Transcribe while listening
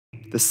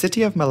The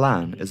city of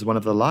Milan is one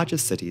of the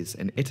largest cities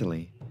in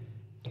Italy.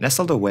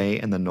 Nestled away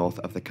in the north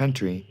of the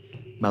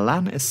country,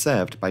 Milan is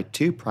served by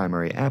two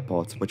primary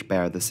airports which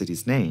bear the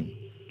city's name,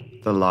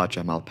 the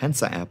larger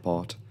Malpensa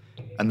Airport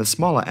and the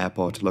smaller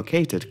airport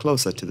located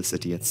closer to the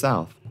city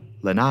itself,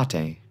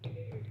 Linate.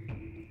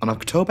 On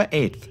October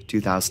 8,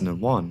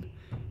 2001,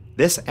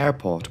 this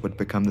airport would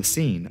become the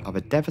scene of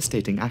a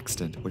devastating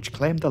accident which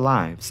claimed the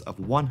lives of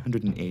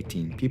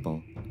 118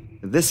 people.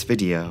 This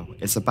video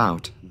is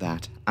about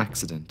that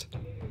accident.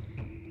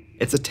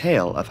 It's a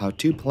tale of how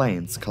two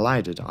planes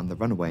collided on the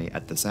runway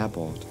at this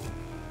airport.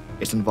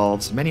 It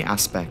involves many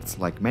aspects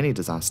like many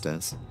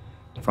disasters,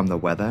 from the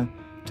weather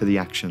to the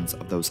actions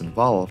of those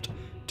involved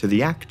to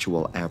the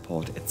actual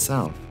airport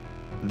itself.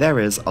 There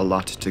is a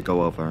lot to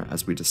go over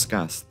as we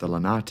discuss the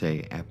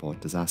Linate Airport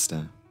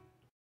disaster.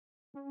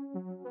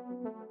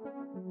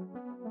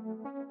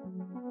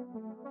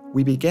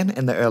 We begin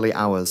in the early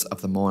hours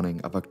of the morning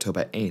of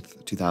October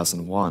 8,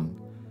 2001.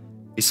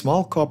 A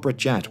small corporate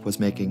jet was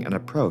making an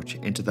approach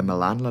into the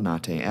Milan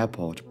Linate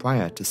Airport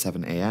prior to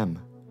 7 a.m.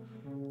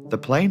 The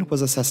plane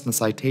was a Cessna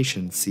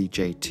Citation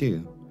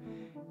CJ2.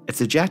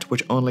 It's a jet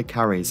which only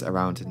carries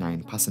around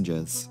 9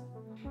 passengers.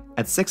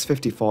 At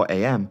 6:54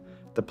 a.m.,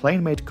 the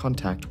plane made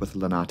contact with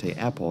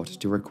Linate Airport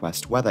to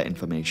request weather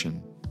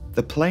information.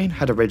 The plane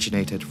had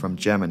originated from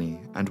Germany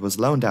and was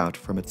loaned out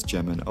from its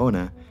German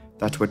owner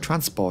that would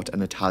transport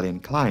an Italian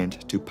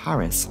client to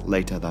Paris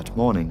later that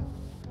morning.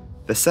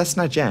 The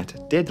Cessna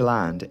jet did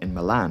land in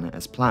Milan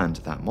as planned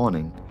that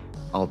morning,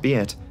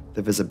 albeit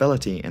the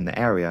visibility in the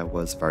area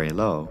was very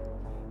low,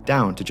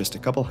 down to just a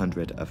couple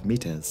hundred of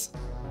meters.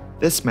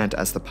 This meant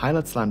as the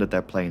pilots landed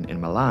their plane in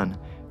Milan,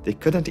 they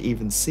couldn't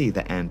even see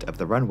the end of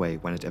the runway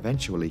when it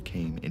eventually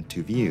came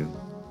into view.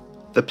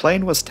 The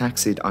plane was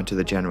taxied onto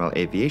the general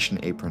aviation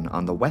apron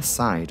on the west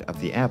side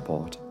of the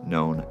airport,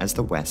 known as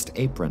the West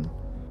Apron.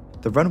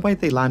 The runway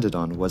they landed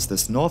on was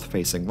this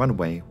north-facing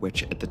runway,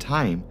 which at the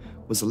time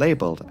was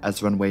labeled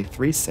as runway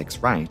 36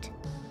 right.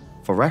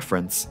 For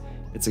reference,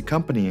 its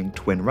accompanying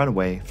twin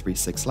runway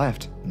 36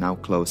 left, now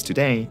closed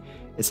today,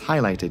 is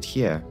highlighted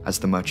here as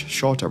the much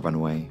shorter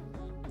runway.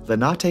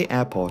 Linate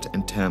Airport,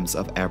 in terms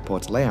of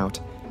airport layout,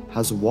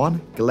 has one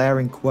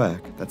glaring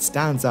quirk that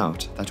stands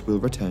out that we'll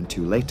return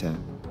to later.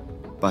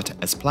 But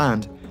as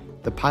planned,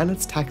 the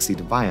pilots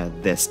taxied via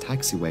this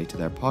taxiway to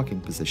their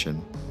parking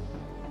position.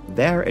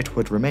 There it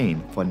would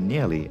remain for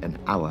nearly an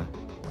hour.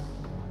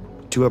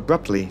 To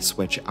abruptly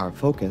switch our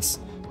focus,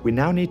 we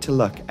now need to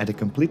look at a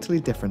completely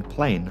different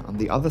plane on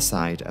the other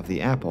side of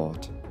the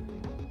airport.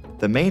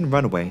 The main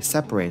runway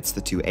separates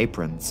the two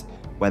aprons,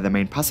 where the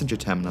main passenger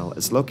terminal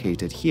is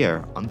located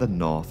here on the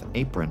north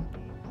apron.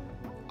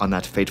 On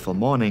that fateful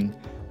morning,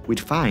 we'd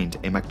find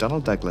a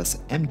McDonnell Douglas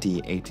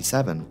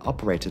MD-87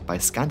 operated by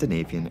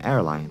Scandinavian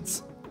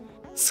Airlines.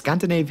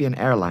 Scandinavian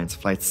Airlines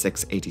Flight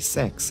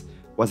 686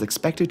 was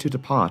expected to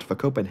depart for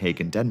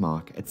Copenhagen,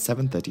 Denmark at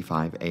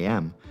 7:35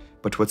 a.m.,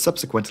 but would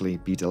subsequently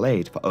be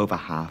delayed for over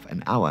half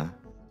an hour.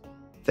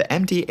 The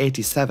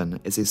MD-87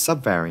 is a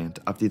subvariant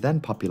of the then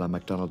popular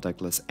McDonnell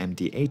Douglas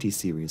MD-80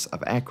 series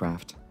of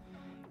aircraft.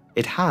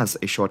 It has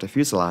a shorter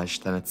fuselage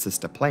than its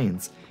sister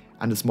planes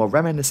and is more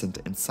reminiscent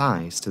in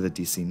size to the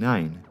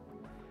DC-9.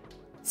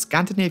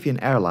 Scandinavian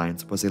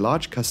Airlines was a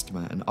large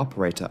customer and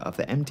operator of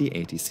the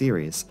MD-80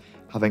 series,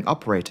 having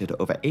operated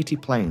over 80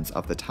 planes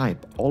of the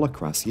type all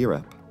across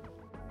Europe.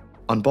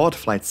 On board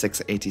Flight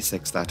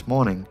 686 that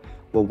morning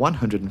were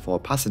 104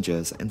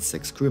 passengers and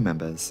 6 crew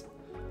members.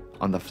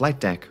 On the flight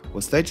deck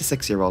was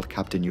 36-year-old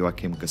Captain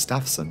Joachim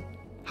Gustafsson.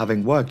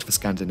 Having worked for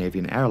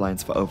Scandinavian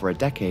Airlines for over a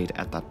decade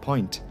at that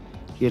point,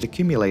 he had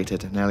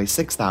accumulated nearly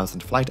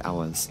 6,000 flight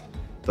hours,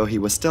 though he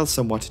was still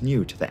somewhat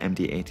new to the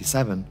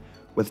MD-87,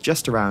 with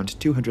just around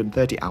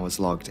 230 hours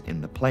logged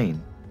in the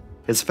plane.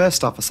 His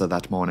first officer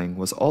that morning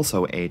was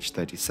also aged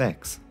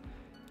 36.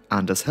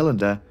 Anders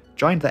Hylander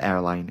joined the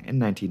airline in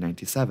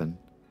 1997.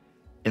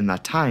 In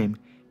that time,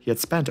 he had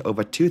spent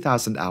over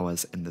 2,000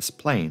 hours in this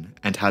plane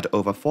and had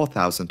over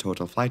 4,000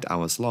 total flight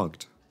hours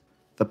logged.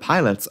 The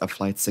pilots of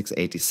Flight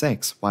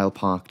 686, while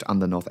parked on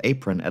the north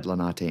apron at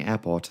Linate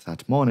Airport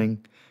that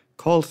morning,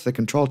 called the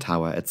control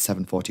tower at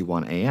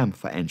 7:41 a.m.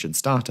 for engine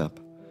startup.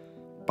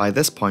 By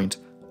this point,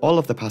 all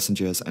of the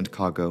passengers and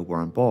cargo were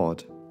on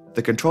board.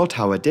 The control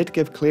tower did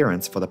give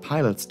clearance for the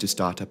pilots to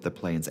start up the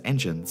plane's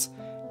engines,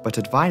 but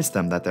advised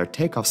them that their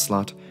takeoff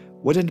slot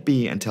wouldn't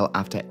be until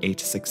after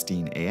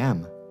 8:16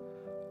 a.m.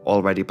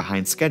 Already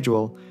behind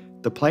schedule,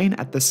 the plane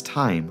at this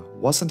time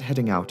wasn't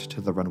heading out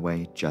to the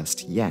runway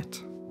just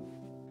yet.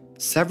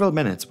 Several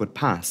minutes would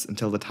pass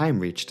until the time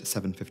reached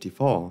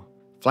 7:54.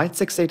 Flight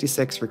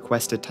 686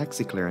 requested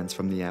taxi clearance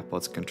from the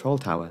airport's control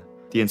tower.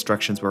 The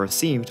instructions were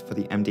received for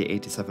the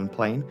MD-87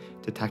 plane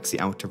to taxi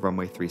out to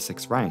runway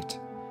 36 right.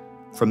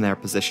 From their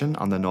position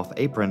on the north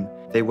apron,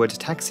 they would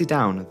taxi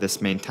down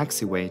this main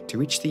taxiway to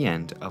reach the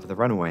end of the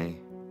runway.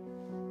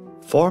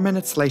 4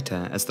 minutes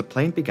later, as the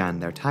plane began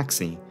their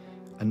taxi,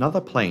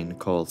 another plane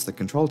calls the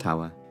control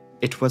tower.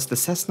 It was the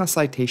Cessna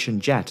Citation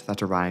jet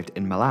that arrived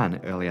in Milan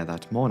earlier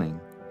that morning.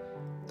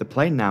 The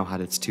plane now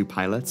had its 2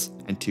 pilots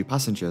and 2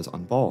 passengers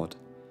on board.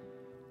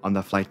 On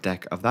the flight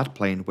deck of that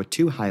plane were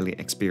 2 highly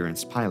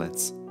experienced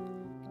pilots.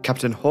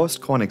 Captain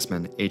Horst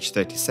Konigsmann, aged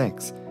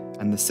 36,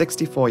 and the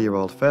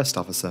 64-year-old First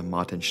Officer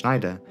Martin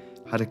Schneider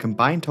had a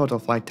combined total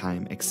flight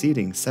time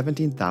exceeding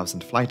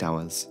 17,000 flight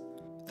hours.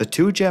 The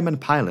 2 German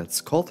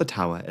pilots called the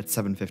tower at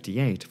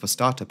 7:58 for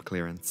startup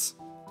clearance.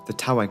 The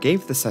tower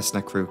gave the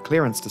Cessna crew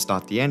clearance to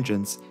start the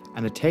engines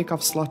and a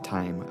takeoff slot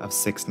time of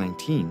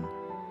 6:19.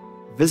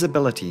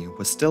 Visibility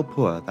was still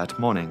poor that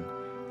morning,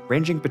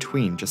 ranging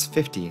between just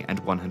 50 and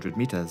 100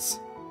 meters.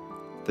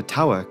 The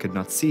tower could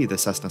not see the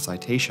Cessna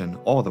Citation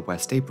or the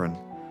West Apron,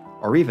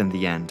 or even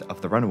the end of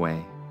the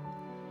runway.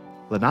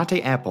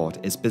 Linate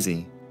Airport is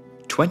busy.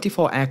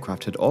 24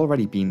 aircraft had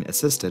already been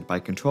assisted by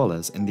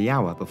controllers in the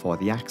hour before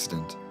the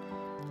accident.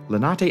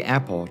 Linate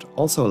Airport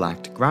also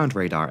lacked ground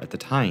radar at the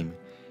time,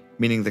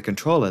 meaning the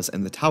controllers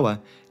in the tower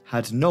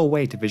had no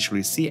way to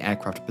visually see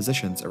aircraft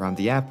positions around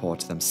the airport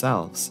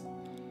themselves.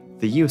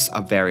 The use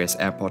of various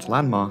airport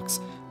landmarks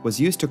was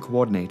used to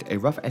coordinate a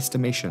rough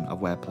estimation of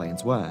where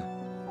planes were.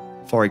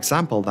 For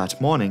example, that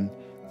morning,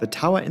 the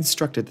tower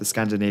instructed the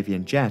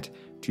Scandinavian jet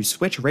to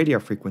switch radio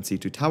frequency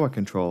to tower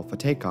control for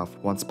takeoff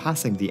once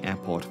passing the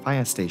airport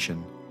fire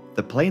station.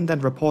 The plane then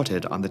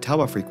reported on the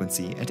tower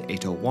frequency at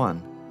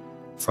 8:01.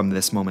 From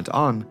this moment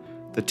on,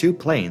 the 2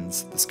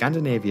 planes, the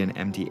Scandinavian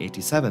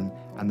MD-87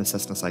 and the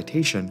Cessna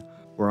Citation,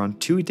 were on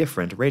 2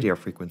 different radio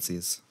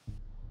frequencies.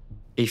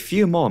 A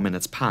few more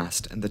minutes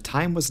passed and the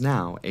time was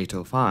now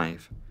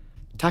 8:05.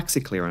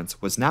 Taxi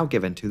clearance was now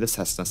given to the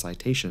Cessna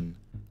Citation.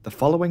 The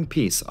following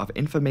piece of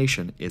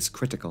information is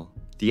critical.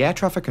 The air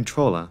traffic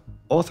controller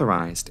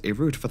authorized a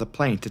route for the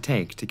plane to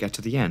take to get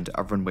to the end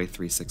of runway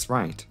 36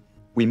 right.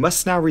 We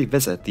must now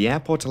revisit the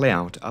airport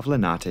layout of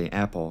Linate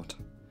Airport.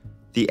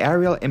 The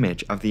aerial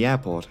image of the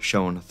airport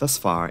shown thus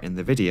far in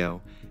the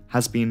video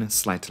has been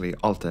slightly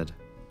altered.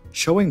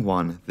 Showing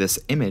one this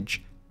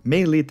image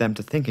may lead them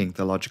to thinking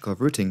the logical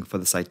routing for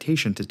the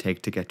Citation to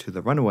take to get to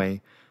the runway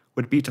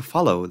would be to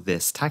follow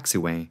this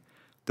taxiway,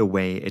 the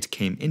way it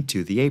came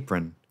into the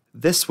apron.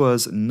 This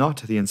was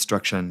not the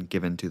instruction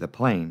given to the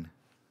plane.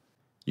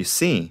 You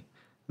see,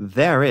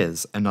 there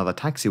is another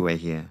taxiway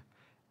here.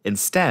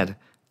 Instead,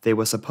 they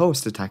were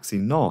supposed to taxi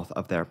north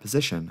of their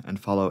position and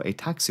follow a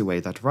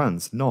taxiway that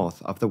runs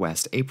north of the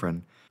West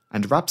Apron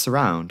and wraps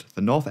around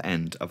the north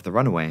end of the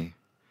runway.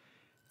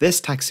 This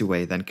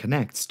taxiway then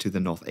connects to the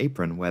North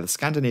Apron where the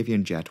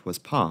Scandinavian jet was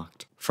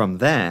parked. From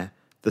there,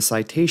 the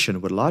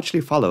Citation would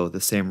largely follow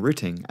the same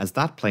routing as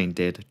that plane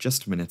did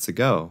just minutes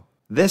ago.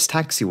 This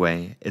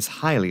taxiway is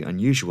highly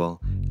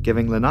unusual,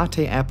 giving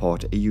Linate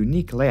Airport a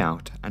unique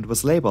layout and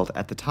was labeled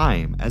at the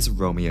time as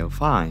Romeo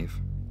 5.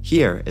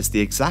 Here is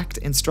the exact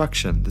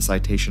instruction the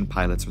Citation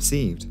pilots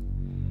received.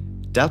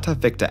 Delta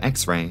Victor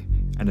X-ray,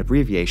 an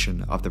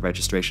abbreviation of the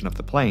registration of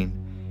the plane,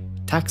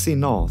 taxi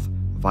north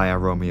via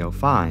Romeo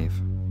 5.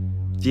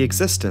 The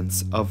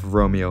existence of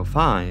Romeo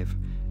 5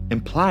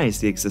 implies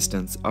the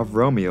existence of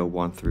Romeo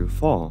 1 through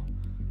 4.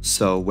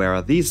 So where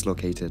are these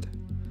located?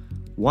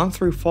 1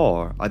 through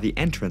 4 are the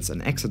entrance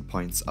and exit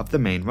points of the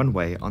main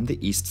runway on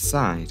the east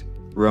side.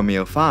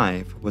 Romeo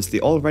 5 was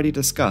the already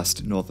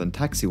discussed northern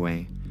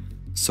taxiway.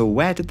 So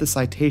where did the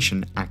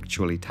Citation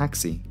actually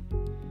taxi?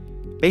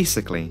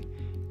 Basically,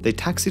 they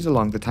taxied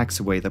along the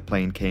taxiway the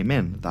plane came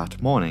in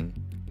that morning.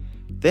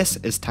 This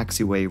is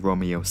taxiway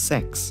Romeo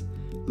 6,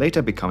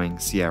 later becoming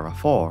Sierra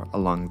 4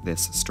 along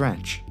this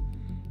stretch.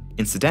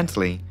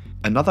 Incidentally,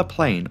 another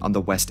plane on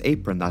the West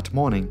Apron that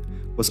morning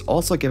was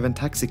also given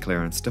taxi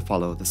clearance to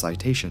follow the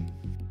Citation.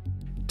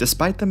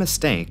 Despite the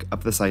mistake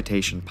of the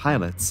Citation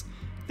pilots,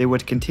 they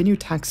would continue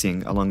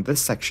taxiing along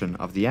this section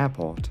of the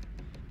airport.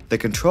 The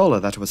controller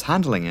that was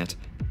handling it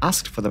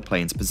asked for the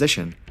plane's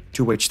position,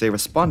 to which they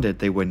responded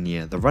they were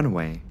near the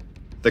runway.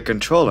 The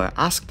controller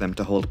asked them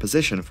to hold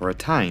position for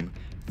a time,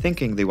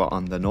 thinking they were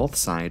on the north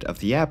side of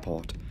the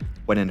airport,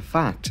 when in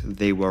fact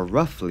they were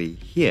roughly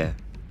here.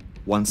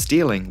 Once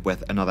dealing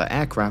with another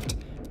aircraft,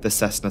 the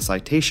Cessna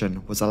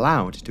Citation was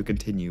allowed to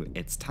continue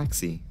its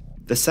taxi.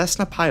 The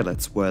Cessna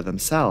pilots were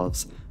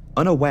themselves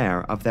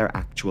unaware of their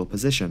actual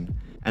position,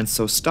 and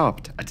so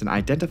stopped at an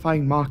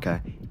identifying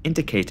marker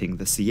indicating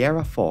the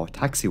Sierra 4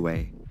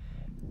 taxiway.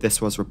 This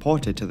was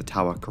reported to the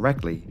tower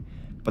correctly,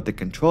 but the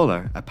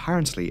controller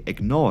apparently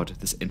ignored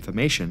this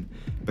information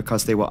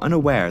because they were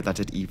unaware that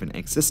it even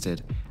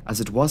existed,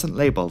 as it wasn't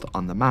labeled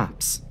on the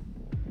maps.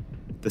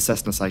 The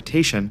Cessna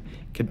Citation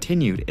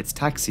continued its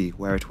taxi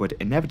where it would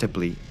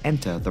inevitably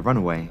enter the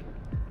runway.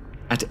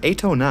 At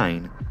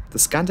 8:09, the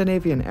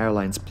Scandinavian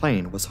Airlines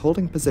plane was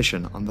holding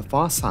position on the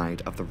far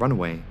side of the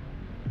runway.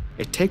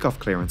 A takeoff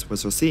clearance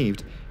was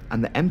received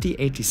and the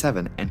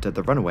MD-87 entered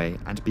the runway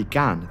and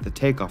began the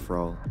takeoff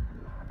roll.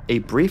 A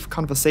brief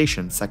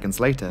conversation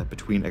seconds later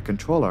between a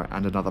controller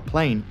and another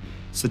plane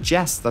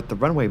suggests that the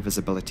runway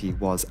visibility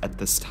was at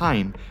this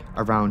time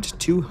around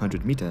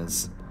 200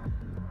 meters.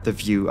 The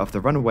view of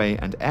the runway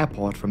and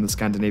airport from the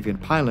Scandinavian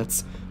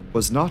pilots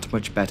was not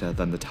much better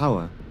than the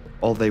tower.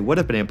 All they would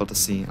have been able to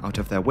see out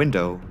of their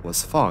window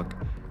was fog,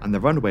 and the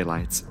runway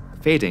lights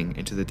fading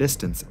into the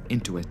distance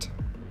into it.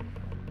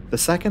 The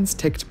seconds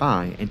ticked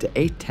by into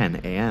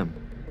 8:10 a.m.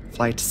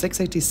 Flight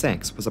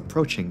 686 was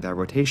approaching their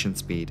rotation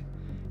speed.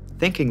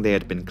 Thinking they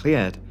had been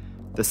cleared,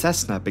 the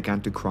Cessna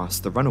began to cross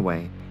the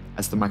runway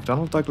as the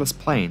McDonnell Douglas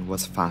plane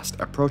was fast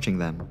approaching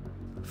them.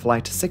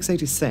 Flight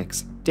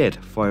 686 did,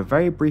 for a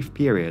very brief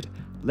period,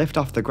 lift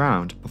off the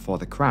ground before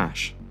the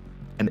crash.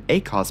 An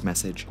ACARS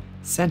message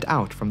sent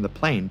out from the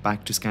plane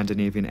back to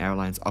Scandinavian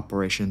Airlines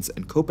operations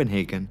in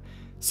Copenhagen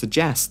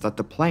suggests that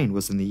the plane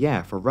was in the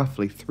air for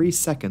roughly 3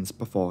 seconds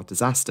before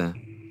disaster.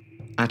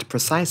 At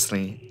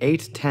precisely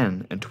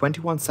 8:10 and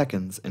 21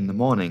 seconds in the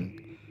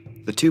morning,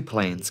 the two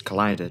planes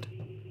collided.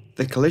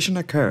 The collision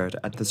occurred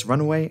at this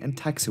runway and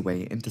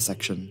taxiway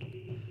intersection.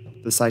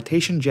 The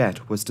Citation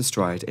jet was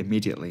destroyed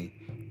immediately,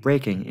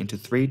 breaking into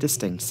 3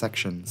 distinct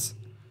sections.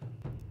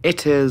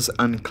 It is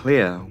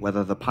unclear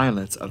whether the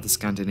pilots of the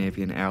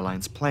Scandinavian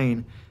Airlines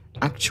plane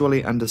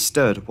actually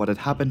understood what had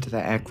happened to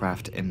their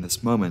aircraft in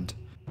this moment,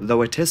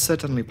 though it is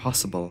certainly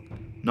possible,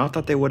 not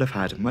that they would have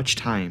had much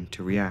time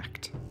to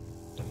react.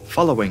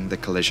 Following the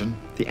collision,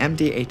 the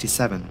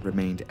MD-87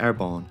 remained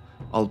airborne,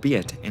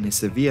 albeit in a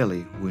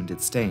severely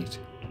wounded state.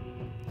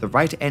 The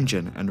right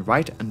engine and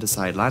right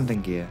underside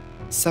landing gear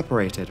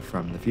separated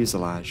from the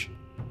fuselage.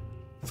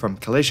 From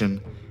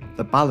collision,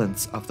 the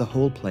balance of the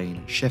whole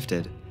plane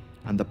shifted,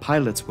 and the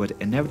pilots would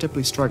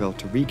inevitably struggle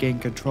to regain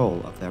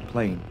control of their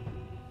plane.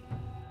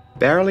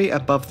 Barely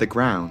above the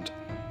ground,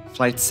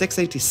 Flight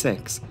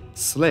 686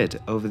 slid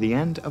over the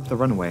end of the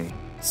runway,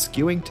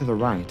 skewing to the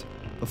right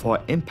before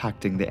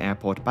impacting the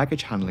airport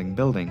baggage handling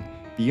building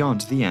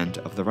beyond the end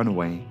of the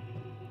runway.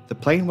 The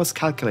plane was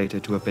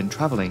calculated to have been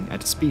traveling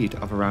at a speed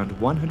of around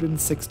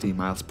 160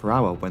 miles per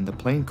hour when the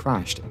plane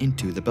crashed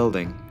into the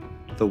building.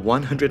 The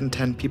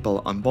 110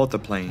 people on board the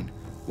plane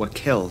were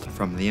killed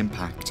from the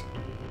impact.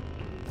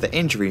 The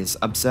injuries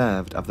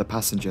observed of the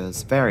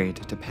passengers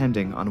varied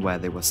depending on where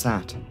they were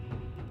sat.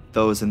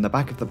 Those in the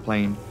back of the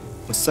plane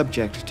were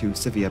subject to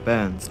severe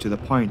burns to the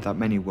point that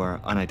many were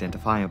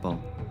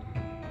unidentifiable.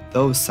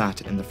 Those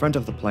sat in the front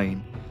of the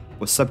plane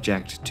were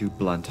subject to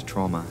blunt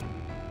trauma.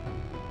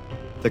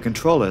 The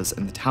controllers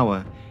in the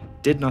tower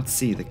did not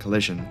see the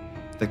collision,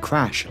 the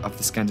crash of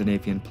the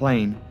Scandinavian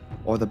plane,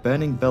 or the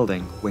burning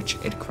building which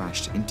it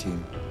crashed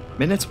into.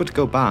 Minutes would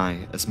go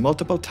by as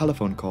multiple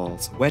telephone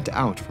calls went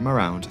out from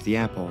around the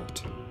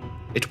airport.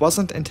 It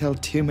wasn't until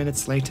 2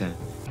 minutes later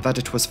that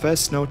it was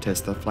first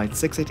noticed that Flight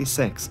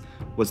 686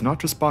 was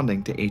not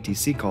responding to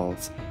ATC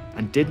calls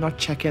and did not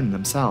check in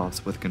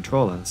themselves with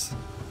controllers.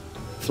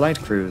 Flight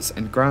crews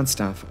and ground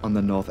staff on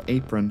the North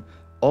Apron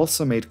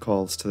also made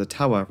calls to the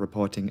tower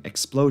reporting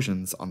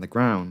explosions on the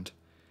ground.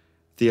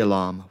 The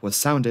alarm was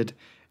sounded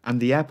and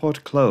the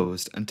airport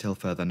closed until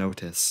further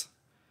notice.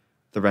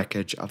 The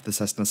wreckage of the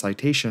Cessna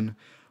Citation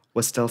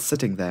was still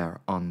sitting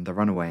there on the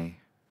runway.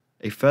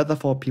 A further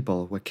 4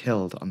 people were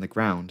killed on the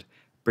ground,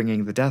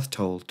 bringing the death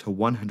toll to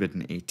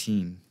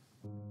 118.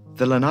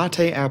 The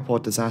Linate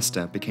Airport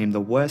Disaster became the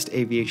worst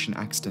aviation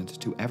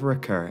accident to ever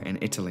occur in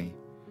Italy.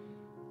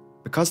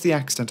 Because the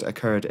accident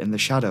occurred in the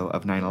shadow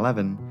of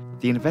 9/11,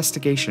 the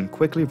investigation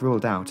quickly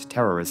ruled out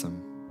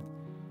terrorism.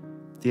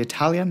 The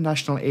Italian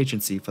National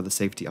Agency for the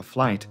Safety of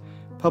Flight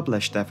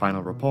published their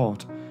final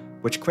report,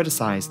 which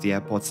criticized the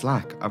airport's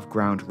lack of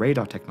ground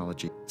radar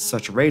technology.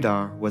 Such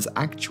radar was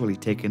actually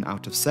taken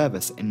out of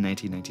service in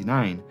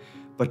 1999,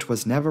 but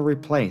was never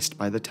replaced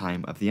by the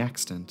time of the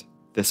accident.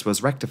 This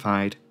was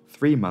rectified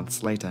 3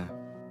 months later.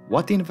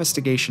 What the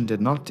investigation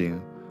did not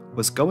do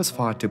was go as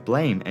far to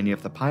blame any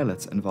of the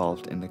pilots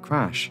involved in the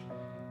crash,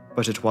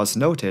 but it was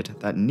noted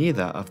that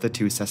neither of the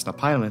 2 Cessna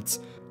pilots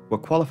were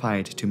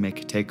qualified to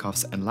make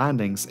takeoffs and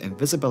landings in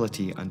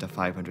visibility under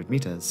 500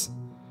 meters.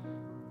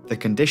 The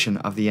condition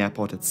of the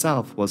airport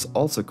itself was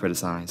also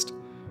criticized.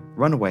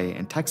 Runway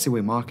and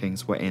taxiway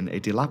markings were in a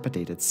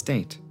dilapidated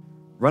state.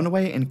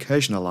 Runway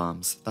incursion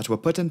alarms that were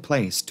put in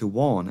place to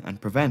warn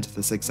and prevent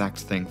this exact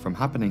thing from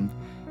happening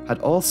had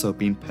also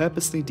been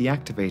purposely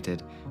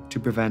deactivated to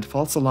prevent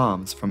false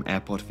alarms from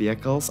airport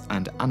vehicles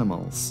and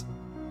animals.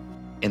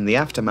 In the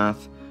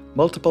aftermath,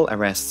 multiple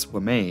arrests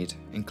were made,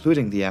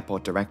 including the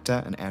airport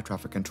director and air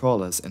traffic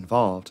controllers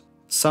involved,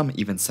 some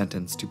even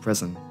sentenced to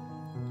prison.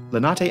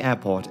 Linate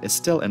Airport is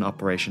still in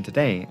operation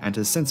today and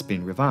has since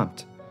been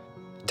revamped.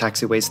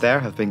 Taxiways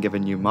there have been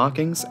given new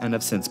markings and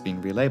have since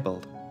been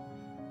relabeled.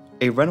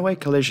 A runway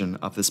collision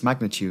of this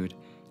magnitude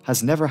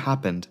has never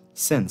happened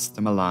since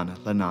the Milan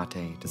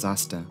Linate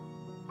disaster.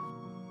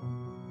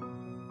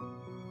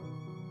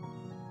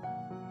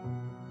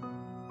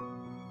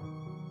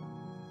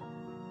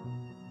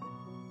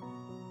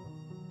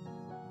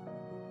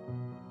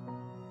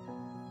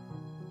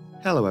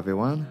 Hello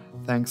everyone,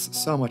 thanks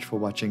so much for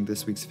watching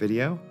this week's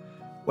video.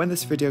 When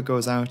this video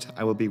goes out,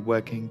 I will be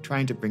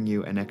trying to bring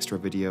you an extra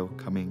video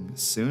coming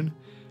soon.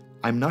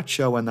 I'm not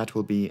sure when that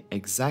will be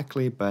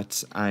exactly,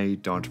 but I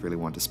don't really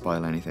want to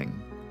spoil anything.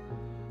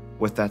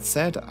 With that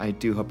said, I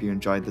do hope you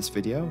enjoyed this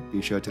video.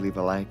 Be sure to leave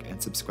a like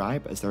and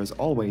subscribe, as there is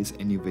always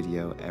a new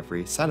video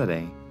every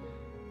Saturday.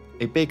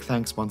 A big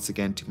thanks once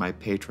again to my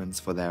patrons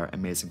for their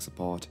amazing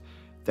support.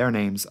 Their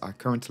names are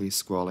currently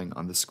scrolling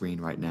on the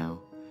screen right now.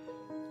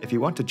 If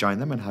you want to join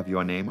them and have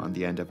your name on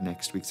the end of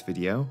next week's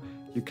video,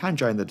 you can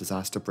join the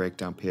Disaster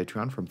Breakdown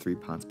Patreon from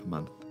 £3 per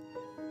month.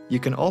 You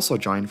can also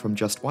join from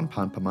just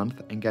 £1 per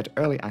month and get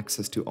early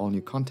access to all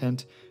new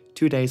content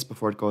 2 days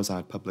before it goes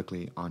out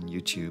publicly on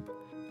YouTube,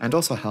 and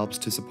also helps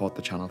to support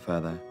the channel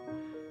further.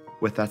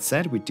 With that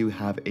said, we do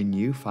have a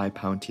new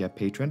 £5 tier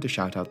patron to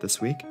shout out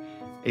this week.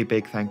 A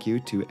big thank you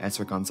to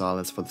Ezra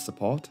Gonzalez for the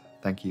support.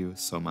 Thank you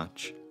so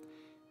much.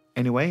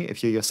 Anyway,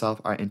 if you yourself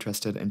are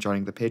interested in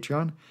joining the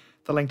Patreon,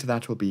 the link to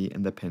that will be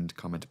in the pinned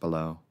comment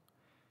below.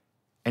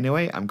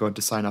 Anyway, I'm going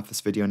to sign off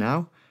this video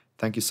now.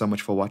 Thank you so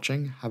much for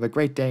watching. Have a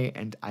great day,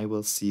 and I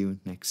will see you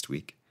next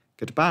week.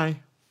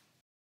 Goodbye.